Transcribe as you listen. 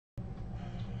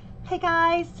Hey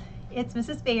guys, it's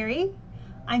Mrs. Berry.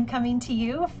 I'm coming to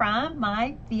you from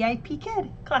my VIP Kid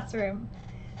classroom.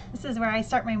 This is where I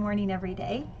start my morning every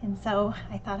day, and so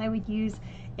I thought I would use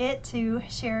it to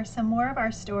share some more of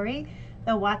our story.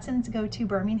 The Watsons Go to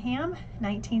Birmingham,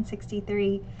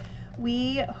 1963.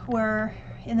 We were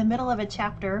in the middle of a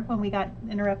chapter when we got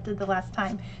interrupted the last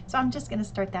time, so I'm just going to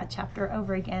start that chapter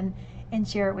over again and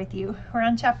share it with you. We're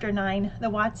on chapter 9, The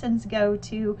Watsons Go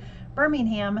to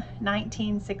Birmingham,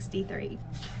 1963.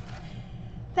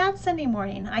 That Sunday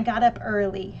morning, I got up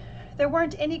early. There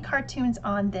weren't any cartoons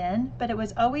on then, but it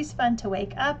was always fun to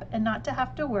wake up and not to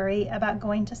have to worry about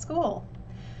going to school.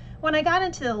 When I got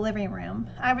into the living room,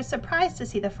 I was surprised to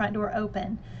see the front door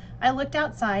open. I looked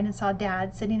outside and saw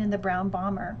Dad sitting in the brown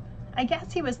bomber. I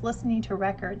guess he was listening to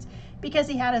records because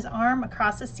he had his arm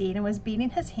across the seat and was beating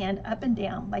his hand up and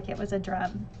down like it was a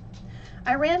drum.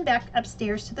 I ran back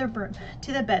upstairs to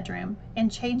the bedroom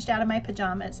and changed out of my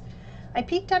pajamas. I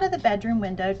peeked out of the bedroom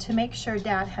window to make sure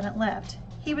Dad hadn't left.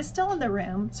 He was still in the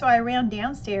room, so I ran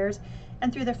downstairs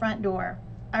and through the front door.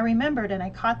 I remembered and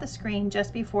I caught the screen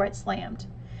just before it slammed.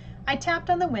 I tapped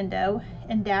on the window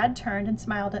and Dad turned and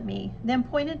smiled at me, then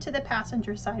pointed to the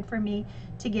passenger side for me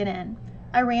to get in.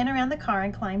 I ran around the car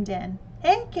and climbed in.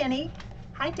 Hey, Kenny.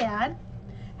 Hi, Dad.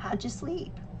 How'd you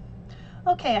sleep?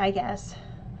 Okay, I guess.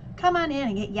 Come on in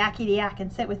and get yakety-yak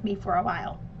and sit with me for a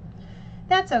while.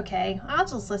 That's okay. I'll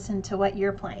just listen to what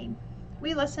you're playing.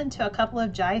 We listened to a couple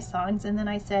of jive songs and then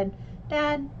I said,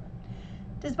 Dad,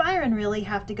 does Byron really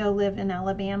have to go live in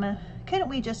Alabama? Couldn't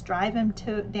we just drive him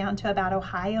down to about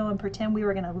Ohio and pretend we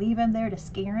were going to leave him there to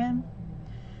scare him?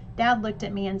 Dad looked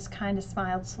at me and kind of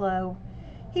smiled slow.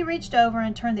 He reached over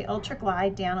and turned the Ultra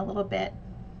Glide down a little bit.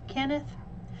 Kenneth,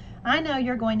 I know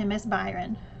you're going to miss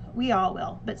Byron. We all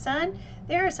will. But son,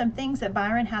 there are some things that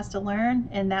Byron has to learn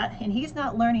and he's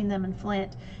not learning them in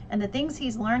Flint. And the things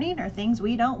he's learning are things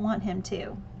we don't want him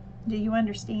to. Do you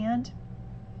understand?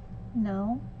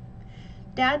 No.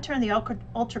 Dad turned the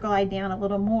Ultra Glide down a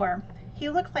little more. He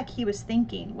looked like he was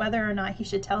thinking whether or not he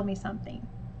should tell me something.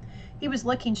 He was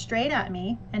looking straight at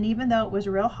me, and even though it was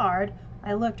real hard,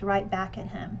 I looked right back at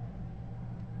him.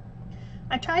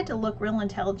 I tried to look real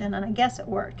intelligent, and I guess it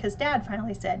worked, because Dad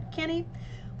finally said, Kenny,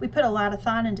 we put a lot of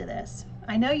thought into this.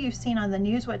 I know you've seen on the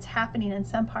news what's happening in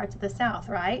some parts of the South,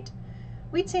 right?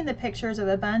 We'd seen the pictures of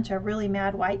a bunch of really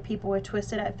mad white people with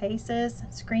twisted up faces,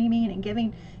 screaming and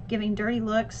giving dirty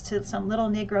looks to some little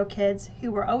Negro kids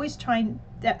who were only trying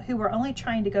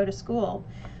to go to school.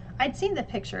 I'd seen the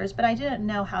pictures, but I didn't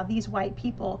know how these white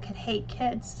people could hate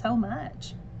kids so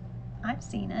much. I've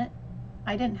seen it.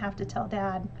 I didn't have to tell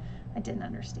Dad. I didn't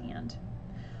understand.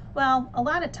 Well, a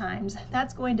lot of times,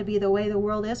 that's going to be the way the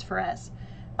world is for us.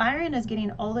 Byron is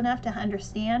getting old enough to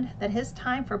understand that his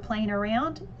time for playing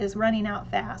around is running out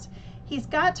fast. He's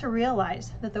got to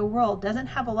realize that the world doesn't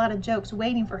have a lot of jokes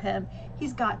waiting for him.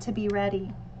 He's got to be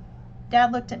ready.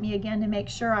 Dad looked at me again to make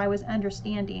sure I was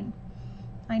understanding.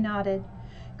 I nodded.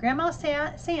 Grandma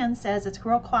Sands says it's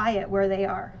real quiet where they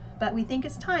are, but we think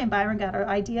it's time Byron got our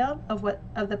idea of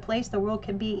the place the world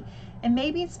can be, and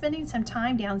maybe spending some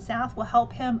time down south will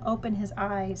help him open his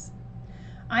eyes.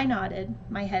 I nodded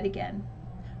my head again.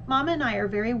 Mama and I are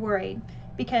very worried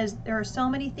because there are so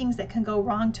many things that can go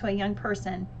wrong to a young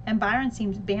person, and Byron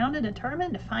seems bound and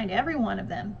determined to find every one of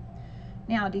them.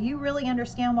 Now, do you really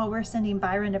understand why we're sending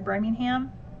Byron to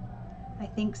Birmingham? I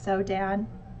think so, Dad.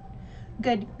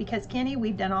 Good, because Kenny,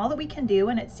 we've done all that we can do,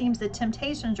 and it seems the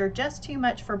temptations are just too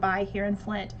much for By here in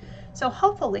Flint. So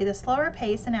hopefully the slower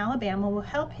pace in Alabama will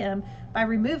help him by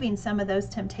removing some of those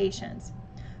temptations.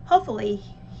 Hopefully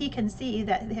he can see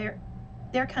that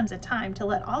there comes a time to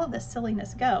let all of this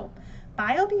silliness go.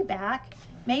 By will be back,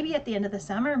 maybe at the end of the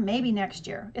summer, maybe next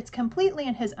year. It's completely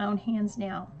in his own hands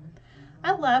now.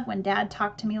 I love when Dad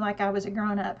talked to me like I was a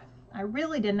grown-up. I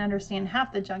really didn't understand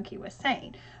half the junk he was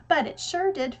saying, but it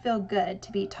sure did feel good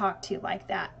to be talked to like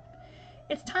that.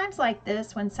 It's times like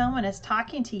this when someone is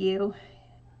talking to you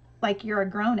like you're a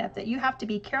grown-up that you have to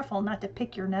be careful not to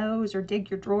pick your nose or dig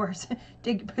your drawers,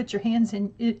 put your hands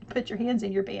in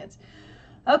your pants.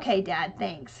 Okay, Dad,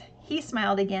 thanks. He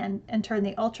smiled again and turned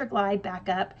the Ultra Glide back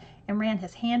up and ran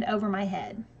his hand over my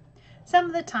head. Some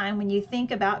of the time when you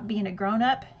think about being a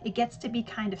grown-up, it gets to be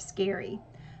kind of scary.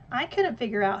 I couldn't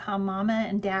figure out how Mama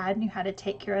and Dad knew how to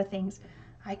take care of things.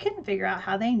 I couldn't figure out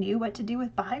how they knew what to do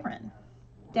with Byron.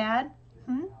 Dad,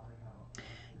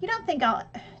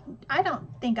 I don't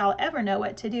think I'll ever know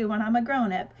what to do when I'm a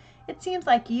grown-up. It seems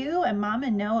like you and Mama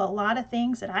know a lot of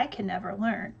things that I can never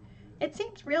learn. It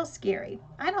seems real scary.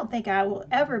 I don't think I will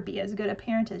ever be as good a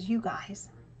parent as you guys.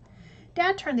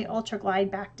 Dad turned the Ultra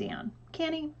Glide back down.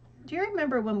 Kenny, Do you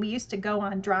remember when we used to go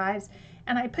on drives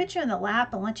and I'd put you in the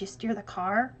lap and let you steer the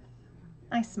car?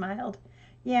 I smiled.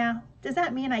 Yeah, does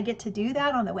that mean I get to do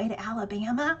that on the way to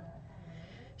Alabama?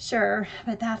 Sure,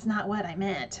 but that's not what I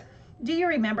meant. Do you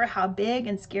remember how big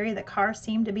and scary the car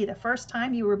seemed to be the first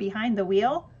time you were behind the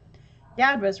wheel?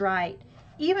 Dad was right.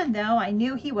 Even though I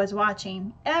knew he was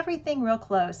watching everything real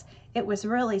close, it was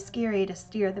really scary to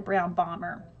steer the brown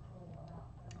bomber.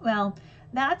 Well,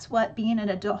 that's what being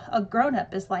a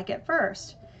grown-up is like at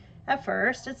first. At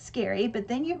first, it's scary, but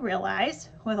then you realize,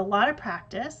 with a lot of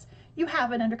practice, you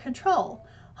have it under control.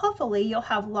 Hopefully, you'll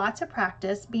have lots of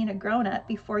practice being a grown-up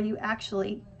before you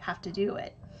actually have to do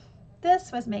it.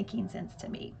 This was making sense to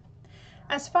me.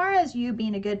 As far as you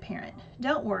being a good parent,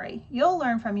 don't worry. You'll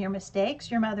learn from your mistakes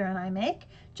your mother and I make,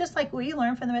 just like we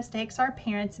learn from the mistakes our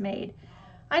parents made.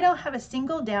 I don't have a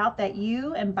single doubt that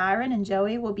you and Byron and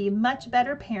Joey will be much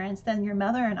better parents than your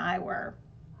mother and I were.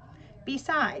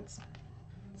 Besides,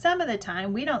 some of the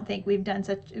time we don't think we've done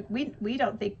such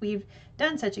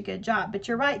a good job, but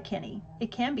you're right, Kenny.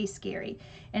 It can be scary,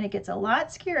 and it gets a lot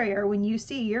scarier when you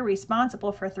see you're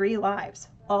responsible for 3 lives.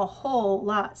 A whole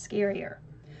lot scarier.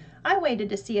 I waited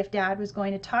to see if Dad was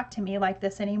going to talk to me like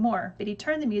this anymore, but he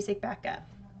turned the music back up.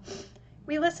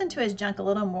 We listened to his junk a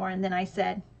little more, and then I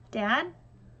said, Dad?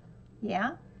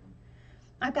 Yeah?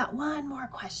 I've got one more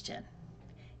question.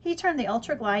 He turned the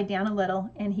Ultra Glide down a little,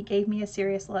 and he gave me a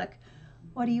serious look.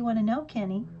 What do you want to know,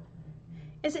 Kenny?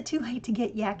 Is it too late to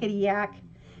get yakety yak?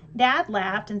 Dad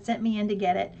laughed and sent me in to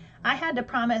get it. I had to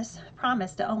promise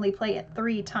to only play it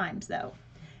 3 times, though.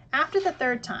 After the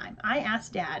 3rd time, I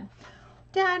asked Dad,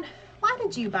 Dad, why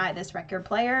did you buy this record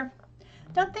player?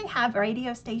 Don't they have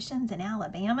radio stations in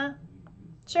Alabama?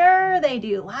 Sure they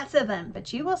do, lots of them,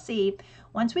 but you will see,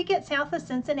 once we get south of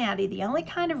Cincinnati, the only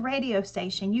kind of radio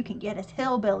station you can get is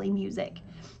hillbilly music.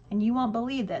 And you won't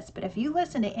believe this, but if you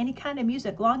listen to any kind of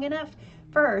music long enough,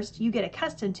 first you get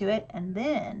accustomed to it, and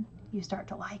then you start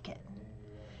to like it.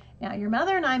 Now, your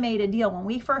mother and I made a deal when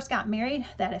we first got married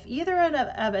that if either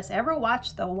of us ever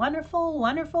watched the wonderful,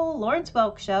 wonderful Lawrence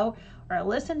Welk show or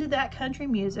listened to that country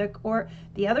music, or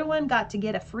the other one got to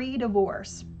get a free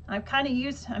divorce. I'm kind of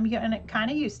used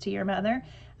to your mother,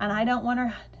 and I don't want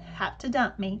her have to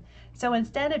dump me. So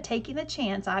instead of taking the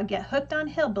chance I'd get hooked on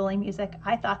hillbilly music,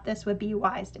 I thought this would be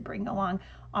wise to bring along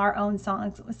our own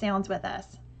sounds with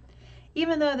us.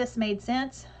 Even though this made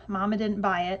sense, Mama didn't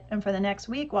buy it, and for the next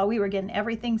week, while we were getting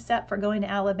everything set for going to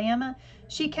Alabama,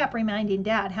 she kept reminding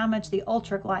Dad how much the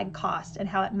Ultra Glide cost and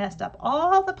how it messed up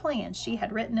all the plans she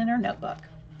had written in her notebook.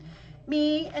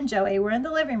 Me and Joey were in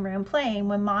the living room playing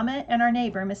when Mama and our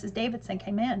neighbor, Mrs. Davidson,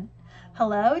 came in.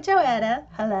 Hello, Joetta.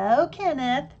 Hello,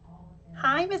 Kenneth.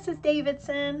 Hi, Mrs.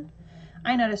 Davidson.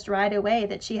 I noticed right away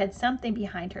that she had something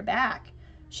behind her back.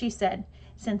 She said,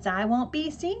 Since I won't be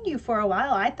seeing you for a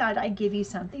while, I thought I'd give you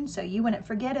something so you wouldn't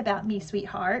forget about me,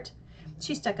 sweetheart.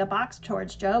 She stuck a box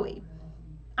towards Joey.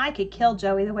 I could kill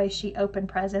Joey the way she opened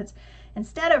presents.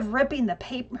 Instead of ripping the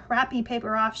wrapping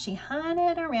paper off, she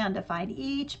hunted around to find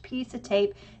each piece of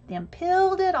tape, then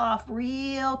peeled it off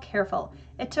real careful.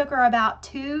 It took her about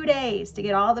 2 days to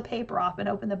get all the paper off and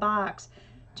open the box.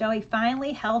 Joey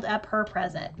finally held up her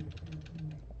present.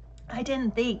 I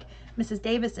didn't think Mrs.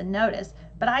 Davidson noticed,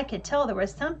 but I could tell there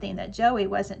was something that Joey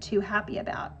wasn't too happy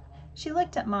about. She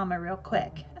looked at Mama real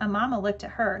quick, and Mama looked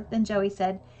at her. Then Joey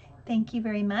said, Thank you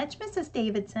very much, Mrs.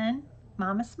 Davidson.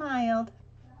 Mama smiled.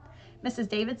 Mrs.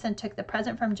 Davidson took the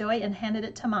present from Joey and handed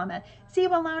it to Mama. See,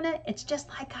 Walona, it's just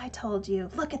like I told you.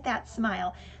 Look at that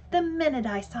smile. The minute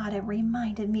I saw it, it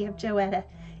reminded me of Joetta.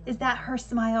 Is that her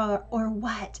smile or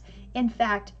what? In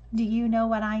fact, do you know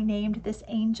what I named this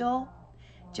angel?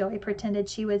 Joey pretended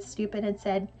she was stupid and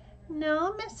said,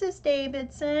 No, Mrs.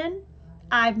 Davidson.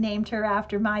 I've named her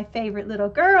after my favorite little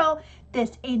girl.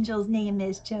 This angel's name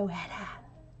is Joetta.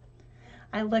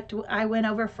 I went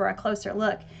over for a closer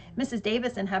look. Mrs.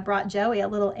 Davidson had brought Joey a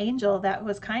little angel that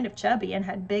was kind of chubby and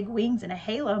had big wings and a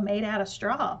halo made out of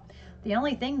straw. The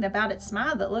only thing about its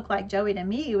smile that looked like Joey to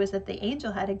me was that the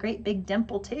angel had a great big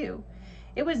dimple too.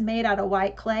 It was made out of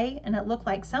white clay, and it looked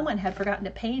like someone had forgotten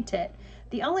to paint it.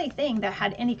 The only thing that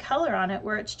had any color on it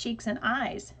were its cheeks and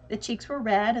eyes. The cheeks were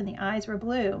red and the eyes were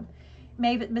blue.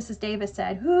 Mrs. Davis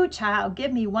said, Ooh, child,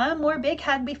 give me one more big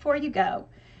hug before you go.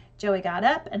 Joey got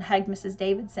up and hugged Mrs.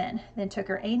 Davidson, then took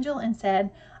her angel and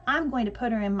said, I'm going to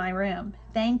put her in my room.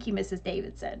 Thank you, Mrs.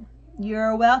 Davidson.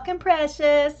 You're welcome,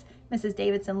 precious. Mrs.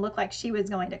 Davidson looked like she was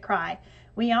going to cry.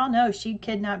 We all know she'd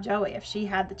kidnap Joey if she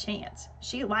had the chance.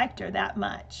 She liked her that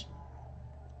much.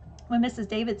 When Mrs.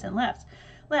 Davidson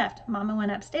left, Mama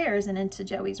went upstairs and into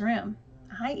Joey's room.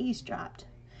 I eavesdropped.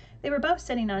 They were both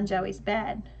sitting on Joey's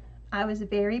bed. I was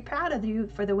very proud of you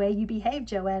for the way you behaved,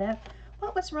 Joetta.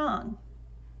 What was wrong?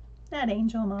 That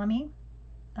angel, Mommy.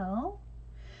 Oh?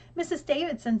 Mrs.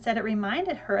 Davidson said it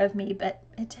reminded her of me, but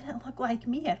it didn't look like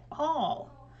me at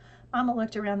all. Mama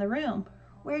looked around the room.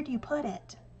 Where do you put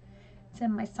it? It's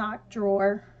in my sock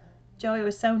drawer. Joey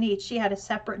was so neat, she had a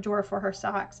separate drawer for her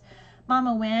socks.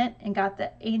 Mama went and got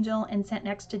the angel and sat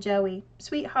next to Joey.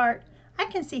 Sweetheart, I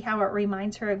can see how it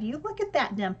reminds her of you. Look at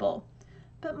that dimple.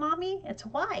 But Mommy, it's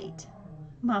white.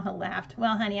 Mama laughed.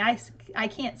 Well, honey, I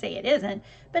can't say it isn't,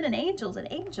 but an angel's an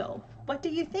angel. What do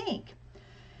you think?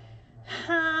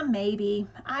 Maybe.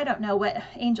 I don't know what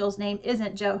angel's name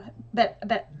isn't Joe,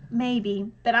 but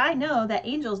maybe. But I know that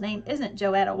angel's name isn't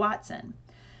Joetta Watson.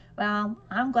 Well,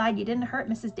 I'm glad you didn't hurt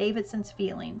Mrs. Davidson's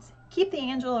feelings. Keep the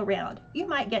angel around. You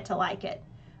might get to like it.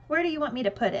 Where do you want me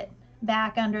to put it?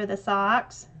 Back under the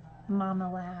socks?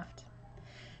 Mama laughed.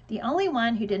 The only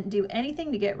one who didn't do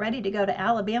anything to get ready to go to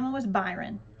Alabama was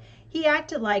Byron. He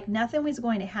acted like nothing was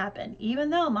going to happen, even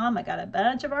though Mama got a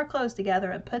bunch of our clothes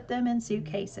together and put them in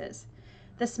suitcases.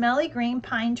 The smelly green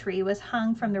pine tree was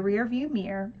hung from the rearview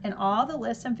mirror, and all the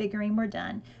lists and figuring were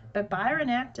done, but Byron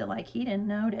acted like he didn't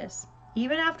notice.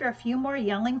 Even after a few more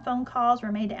yelling phone calls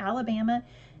were made to Alabama,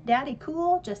 Daddy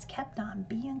Cool just kept on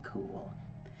being cool.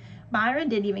 Byron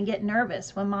didn't even get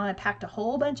nervous when Mama packed a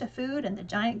whole bunch of food in the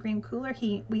giant green cooler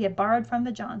we had borrowed from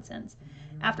the Johnsons.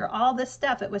 After all this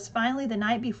stuff, it was finally the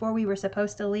night before we were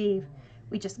supposed to leave.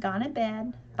 We just got in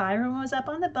bed. Byron was up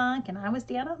on the bunk and I was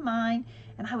down on mine,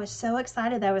 and I was so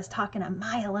excited that I was talking a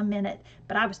mile a minute,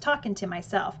 but I was talking to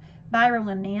myself. Byron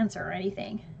wouldn't answer or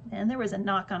anything. Then there was a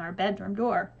knock on our bedroom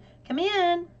door. Come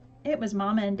in. It was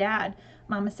Mama and Dad.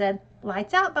 Mama said,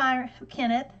 Lights out,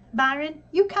 Kenneth. Byron,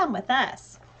 you come with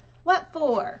us. What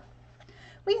for?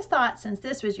 We thought since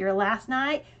this was your last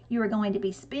night, you were going to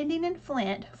be spending in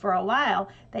Flint for a while,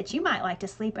 that you might like to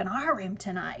sleep in our room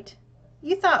tonight.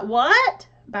 You thought what?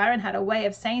 Byron had a way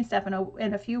of saying stuff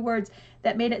in a few words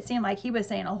that made it seem like he was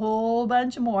saying a whole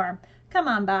bunch more. Come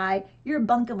on, By. You're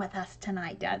bunking with us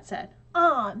tonight, Dad said.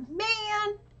 Aw,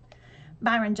 man.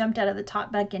 Byron jumped out of the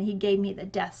top bunk and he gave me the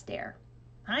death stare.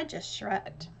 I just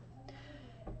shrugged.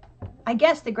 I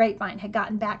guess the grapevine had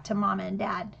gotten back to Mama and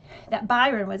Dad that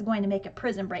Byron was going to make a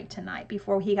prison break tonight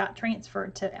before he got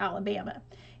transferred to Alabama.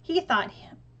 He thought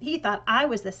I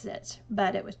was the snitch,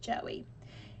 but it was Joey.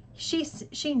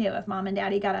 She knew if Mom and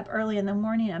Daddy got up early in the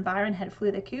morning and Byron had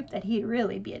flew the coop that he'd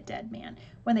really be a dead man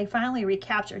when they finally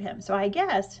recaptured him. So I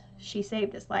guess she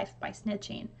saved his life by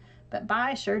snitching, but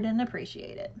By sure didn't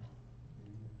appreciate it.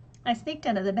 I sneaked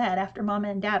out of the bed after Mama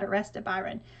and Dad arrested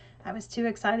Byron. I was too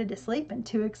excited to sleep and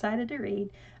too excited to read.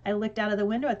 I looked out of the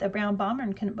window at the brown bomber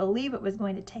and couldn't believe it was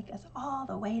going to take us all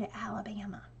the way to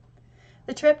Alabama.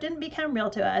 The trip didn't become real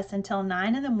to us until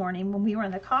 9 in the morning when we were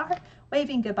in the car,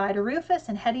 waving goodbye to Rufus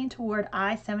and heading toward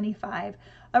I-75,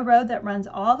 a road that runs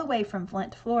all the way from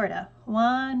Flint to Florida.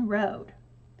 One road.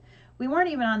 We weren't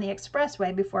even on the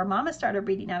expressway before Mama started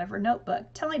reading out of her notebook,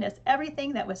 telling us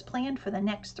everything that was planned for the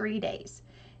next 3 days.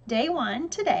 Day 1,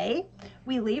 today,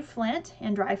 we leave Flint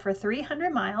and drive for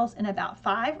 300 miles in about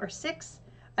 5 or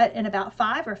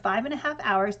 5.5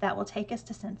 hours. That will take us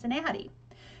to Cincinnati.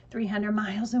 300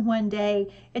 miles in one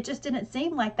day. It just didn't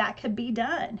seem like that could be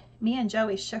done. Me and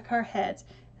Joey shook our heads,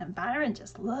 and Byron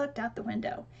just looked out the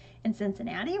window. In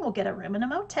Cincinnati, we'll get a room in a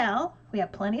motel. We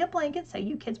have plenty of blankets, so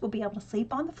you kids will be able to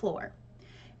sleep on the floor.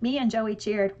 Me and Joey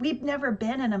cheered. We've never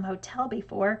been in a motel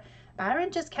before. Byron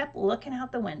just kept looking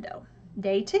out the window.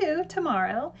 Day 2,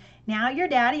 tomorrow. Now your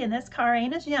daddy and this car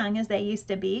ain't as young as they used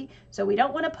to be, so we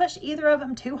don't want to push either of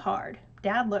them too hard.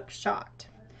 Dad looked shocked.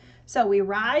 So we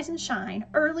rise and shine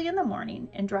early in the morning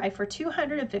and drive for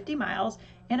 250 miles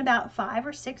in about 5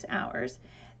 or 6 hours.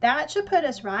 That should put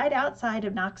us right outside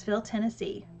of Knoxville,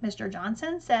 Tennessee. Mr.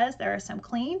 Johnson says there are some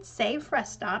clean, safe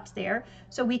rest stops there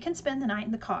so we can spend the night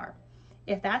in the car.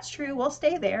 If that's true, we'll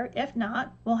stay there. If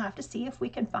not, we'll have to see if we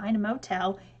can find a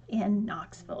motel in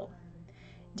Knoxville.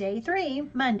 Day 3,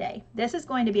 Monday. This is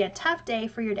going to be a tough day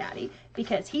for your daddy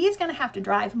because he's going to have to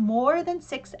drive more than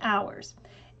 6 hours.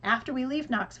 After we leave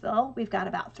Knoxville, we've got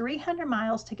about 300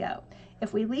 miles to go.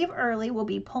 If we leave early, we'll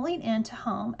be pulling into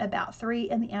home about 3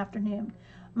 in the afternoon.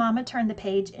 Mama turned the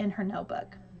page in her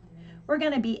notebook. We're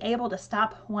going to be able to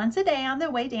stop once a day on the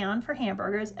way down for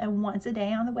hamburgers and once a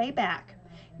day on the way back.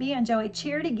 Me and Joey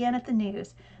cheered again at the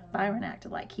news. Byron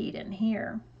acted like he didn't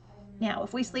hear. Now,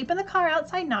 if we sleep in the car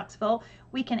outside Knoxville,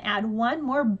 we can add one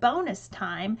more bonus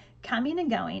time coming and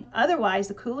going. Otherwise,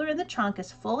 the cooler in the trunk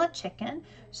is full of chicken,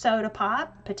 soda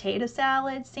pop, potato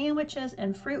salad, sandwiches,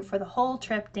 and fruit for the whole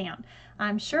trip down.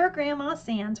 I'm sure Grandma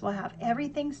Sands will have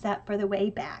everything set for the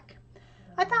way back.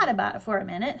 I thought about it for a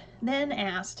minute, then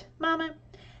asked, Mama,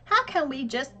 how come we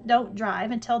just don't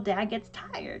drive until Dad gets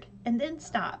tired and then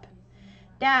stop?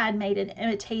 Dad made an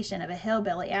imitation of a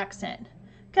hillbilly accent.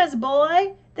 'Cause,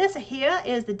 boy, this here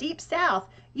is the deep South.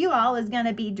 You all is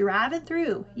gonna be driving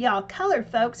through. Y'all colored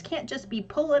folks can't just be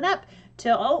pulling up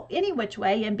to any which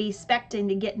way and be 'specting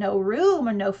to get no room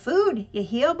or no food. You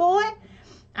hear, boy?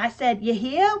 I said, you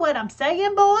hear what I'm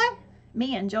saying, boy?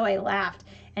 Me and Joy laughed,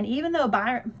 and even though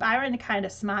Byron kind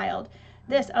of smiled,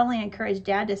 this only encouraged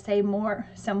Dad to say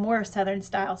some more Southern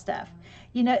style stuff.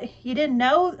 You didn't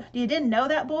know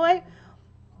that, boy?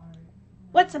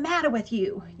 What's the matter with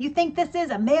you? You think this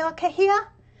is America here?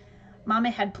 Mama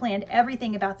had planned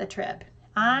everything about the trip.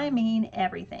 I mean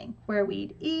everything. Where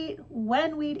we'd eat,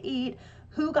 when we'd eat,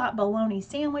 who got bologna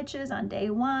sandwiches on day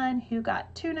 1, who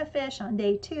got tuna fish on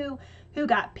day 2, who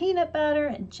got peanut butter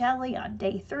and jelly on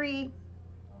day 3,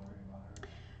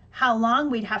 how long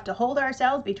we'd have to hold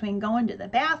ourselves between going to the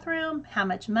bathroom, how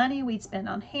much money we'd spend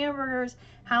on hamburgers,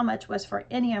 how much was for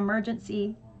any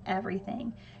emergency,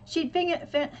 everything. She'd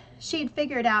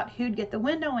figured out who'd get the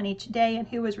window on each day and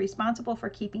who was responsible for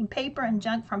keeping paper and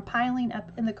junk from piling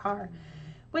up in the car.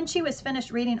 When she was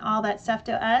finished reading all that stuff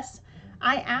to us,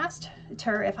 I asked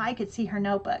her if I could see her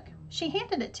notebook. She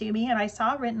handed it to me, and I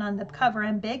saw written on the cover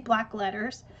in big black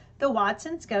letters, "The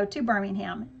Watsons go to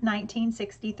Birmingham,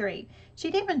 1963.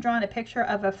 She'd even drawn a picture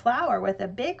of a flower with a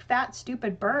big, fat,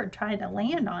 stupid bird trying to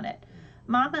land on it.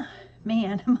 Mama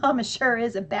sure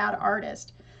is a bad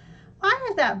artist. Why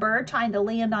is that bird trying to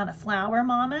land on a flower,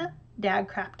 Mama? Dad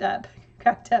cracked up.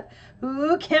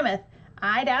 Ooh, Kenneth,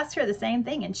 I'd asked her the same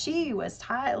thing, and she was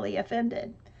highly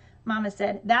offended. Mama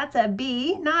said, that's a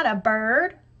bee, not a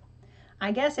bird.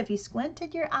 I guess if you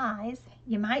squinted your eyes,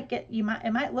 it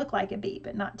might look like a bee,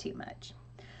 but not too much.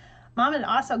 Mom had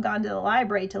also gone to the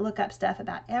library to look up stuff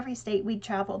about every state we'd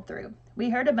traveled through. We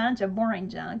heard a bunch of boring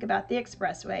junk about the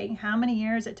expressway, how many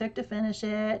years it took to finish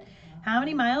it, how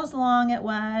many miles long it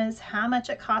was, how much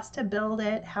it cost to build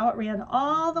it, how it ran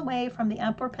all the way from the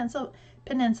Upper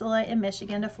Peninsula in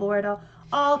Michigan to Florida,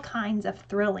 all kinds of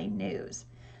thrilling news.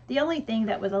 The only thing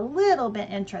that was a little bit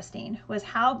interesting was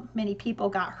how many people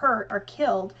got hurt or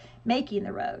killed making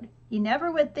the road. You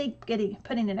never would think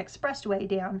putting an expressway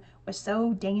down was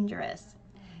so dangerous.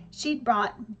 She'd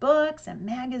brought books and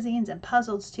magazines and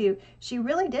puzzles too. She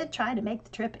really did try to make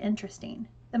the trip interesting.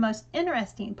 The most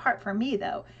interesting part for me,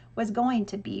 though, was going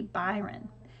to be Byron.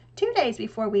 2 days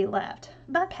before we left,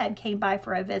 Bumphead came by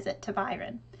for a visit to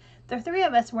Byron. The 3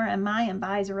 of us were in my and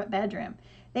By's bedroom.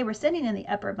 They were sitting in the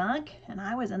upper bunk, and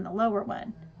I was in the lower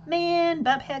one. Man,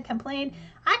 Bumphead complained,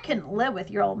 I couldn't live with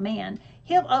your old man.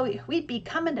 We'd be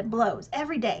coming to blows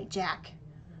every day, Jack.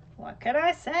 What could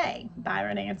I say?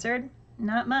 Byron answered.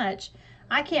 Not much.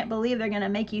 I can't believe they're going to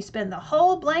make you spend the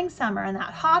whole blank summer in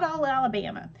that hot old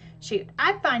Alabama. Shoot,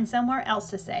 I'd find somewhere else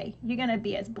to stay. You're going to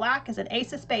be as black as an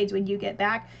ace of spades when you get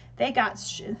back. They got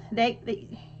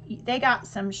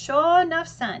some sure enough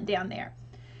sun down there.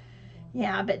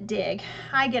 Yeah, but dig,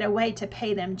 I got a way to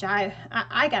pay them jive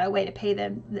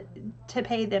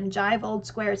old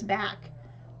squares back.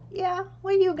 Yeah,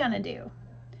 what are you gonna do?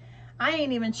 I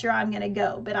ain't even sure I'm gonna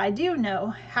go, but I do know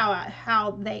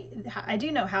how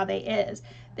they is.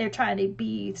 They're trying to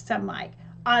be some like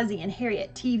Ozzie and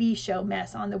Harriet TV show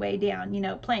mess on the way down,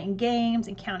 playing games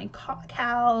and counting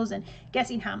cows and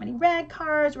guessing how many red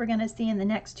cars we're gonna see in the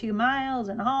next 2 miles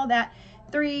and all that.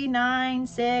 3, 9,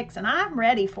 6, and I'm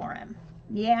ready for him.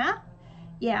 Yeah,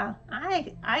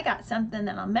 I got something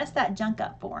that'll mess that junk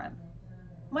up for him.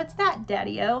 What's that,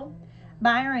 Daddy-o?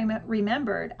 Byron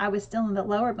remembered I was still in the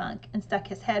lower bunk and stuck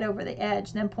his head over the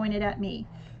edge, then pointed at me.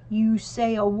 You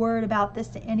say a word about this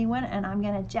to anyone, and I'm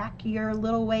going to jack your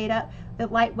little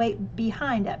lightweight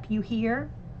behind up. You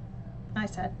hear? I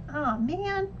said, oh,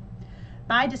 man.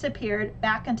 By disappeared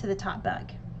back into the top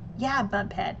bunk. Yeah,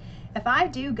 Bumphead. If I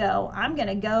do go, I'm going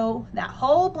to go that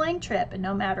whole blank trip, and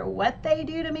no matter what they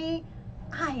do to me,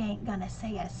 I ain't going to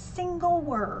say a single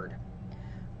word.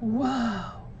 Whoa,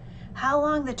 how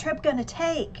long the trip going to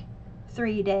take?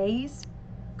 3 days.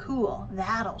 Cool,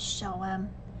 that'll show 'em.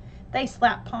 They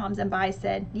slapped palms, and By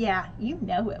said, yeah, you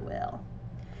know it will.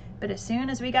 But as soon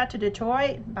as we got to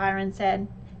Detroit, Byron said,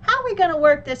 how are we going to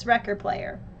work this record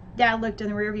player? Dad looked in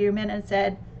the rearview mirror and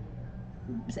said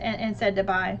to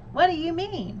By, what do you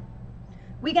mean?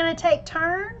 We gonna take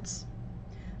turns?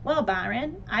 Well,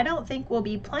 Byron, I don't think we'll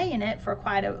be playing it for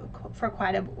quite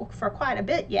a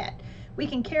bit yet. We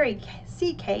can carry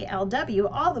CKLW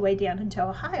all the way down into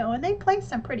Ohio, and they play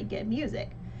some pretty good music.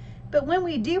 But when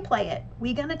we do play it,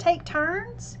 we gonna take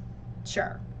turns?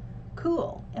 Sure.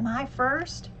 Cool. Am I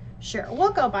first? Sure.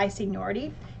 We'll go by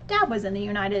seniority. Dad was in the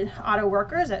United Auto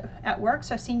Workers at work,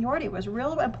 so seniority was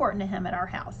real important to him at our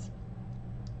house.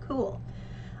 Cool.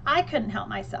 I couldn't help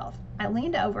myself. I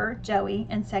leaned over Joey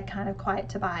and said kind of quiet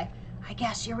to Vi, I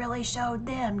guess you really showed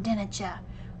them, didn't you?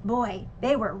 Boy,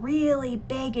 they were really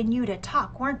begging you to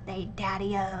talk, weren't they,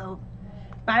 Daddy-O?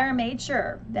 Byron made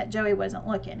sure that Joey wasn't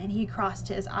looking, and he crossed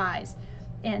his eyes,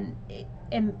 and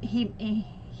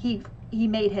he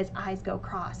made his eyes go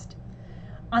crossed.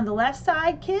 On the left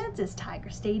side, kids, is Tiger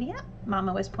Stadium.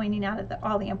 Mama was pointing out at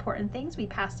all the important things we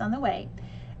passed on the way.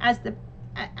 As the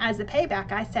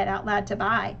payback, I said out loud to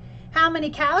Vi, how many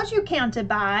cows you counted,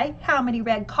 Vi? How many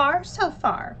red cars so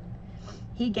far?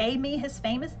 He gave me his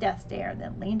famous death stare,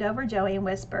 then leaned over Joey and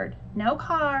whispered, no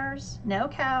cars, no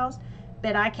cows,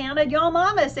 but I counted your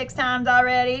mama 6 times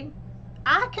already.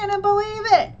 I couldn't believe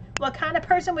it. What kind of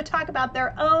person would talk about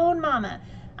their own mama?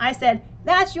 I said,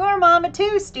 that's your mama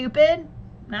too, stupid.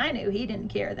 I knew he didn't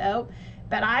care though,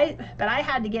 but I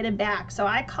had to get him back, so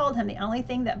I called him the only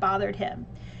thing that bothered him.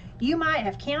 You might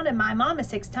have counted my mama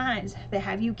 6 times, but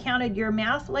have you counted your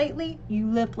mouth lately, you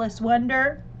lipless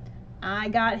wonder? I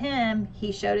got him.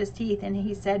 He showed his teeth and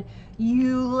he said,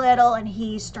 you little, and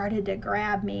he started to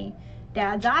grab me.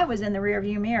 Dad's eye was in the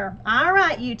rearview mirror. All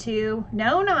right, you two,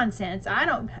 no nonsense. I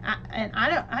don't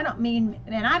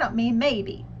mean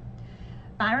maybe.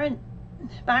 Byron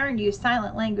used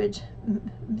silent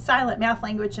mouth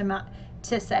language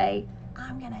to say,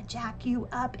 I'm gonna jack you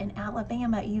up in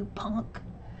Alabama, you punk.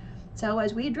 So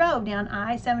as we drove down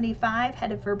I-75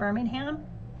 headed for Birmingham,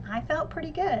 I felt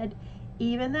pretty good,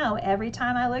 even though every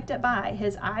time I looked at Vi,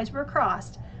 his eyes were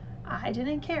crossed. I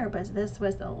didn't care, but this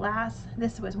was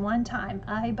one time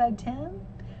I bugged him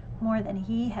more than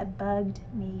he had bugged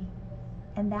me.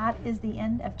 And that is the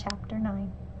end of chapter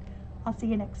 9. I'll see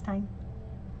you next time.